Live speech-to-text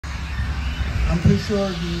I'm pretty sure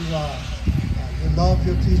you love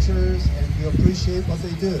your teachers and you appreciate what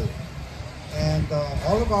they do. And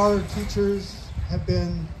all of our teachers have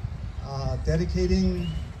been dedicating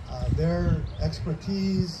their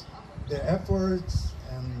expertise, their efforts,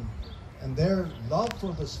 and their love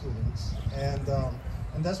for the students. And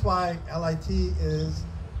that's why LIT is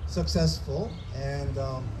successful, and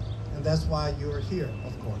that's why you're here,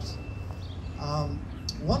 of course.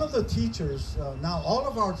 One of the teachers, now all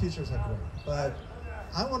of our teachers are great, but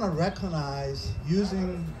I want to recognize,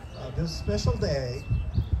 using this special day,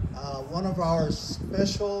 one of our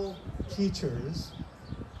special teachers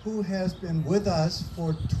who has been with us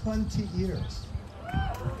for 20 years.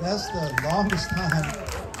 That's the longest time.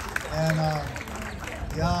 And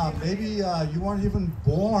yeah, maybe you weren't even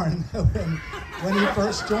born when he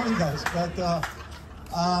first joined us. But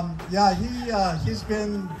yeah, he's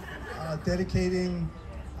been dedicating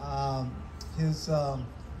his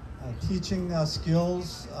teaching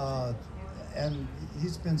skills, and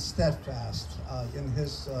he's been steadfast in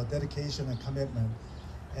his dedication and commitment.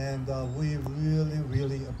 And we really,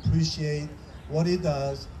 really appreciate what he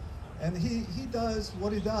does. And he does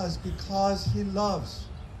what he does because he loves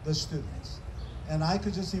the students. And I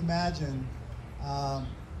could just imagine,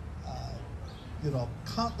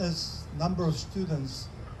 countless number of students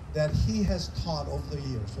that he has taught over the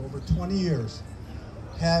years, over 20 years,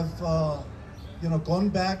 have gone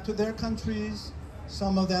back to their countries.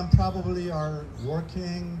 Some of them probably are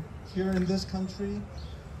working here in this country.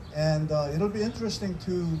 And it'll be interesting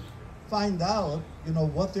to find out,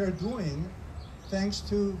 what they're doing thanks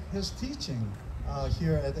to his teaching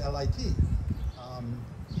here at LIT.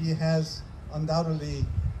 He has undoubtedly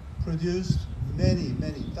produced many,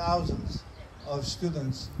 many thousands of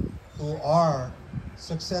students who are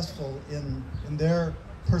successful in their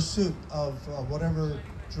pursuit of whatever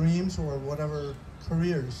dreams or whatever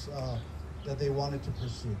careers that they wanted to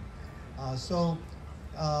pursue. So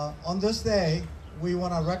on this day, we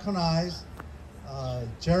want to recognize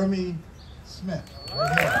Jeremy Smith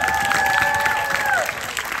right here.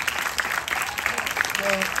 So,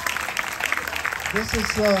 this is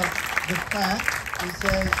the plaque. It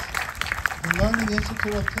says, the Learning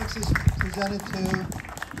Institute of Texas presented to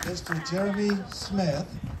Mr. Jeremy Smith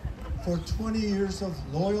for 20 years of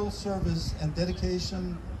loyal service and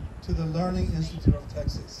dedication to the Learning Institute of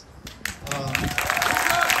Texas. Thank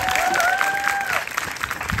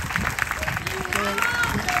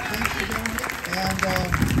you, Jeremy. And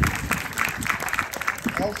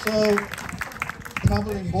also,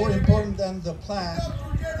 probably more important than the plaque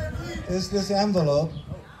is this envelope.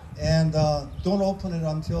 And don't open it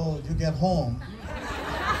until you get home.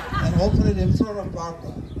 And open it in front of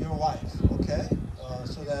Barbara, your wife, okay?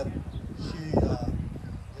 So that she,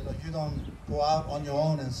 you don't go out on your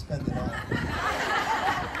own and spend it all.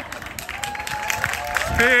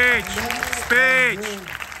 Speech!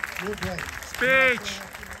 You're great. Speech!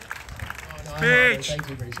 Speech! Thank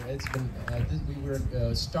you, Rachel. It's been, we were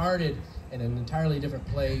started in an entirely different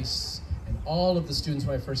place, and all of the students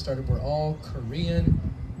when I first started were all Korean.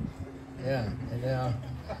 Yeah, and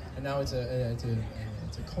now it's a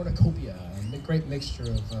cornucopia, a great mixture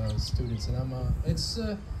of students, and not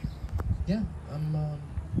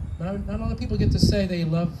a lot of people get to say they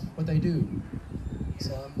love what they do,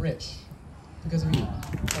 so I'm rich because of you.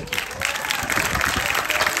 Thank you.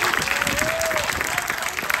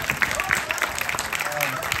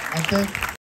 I think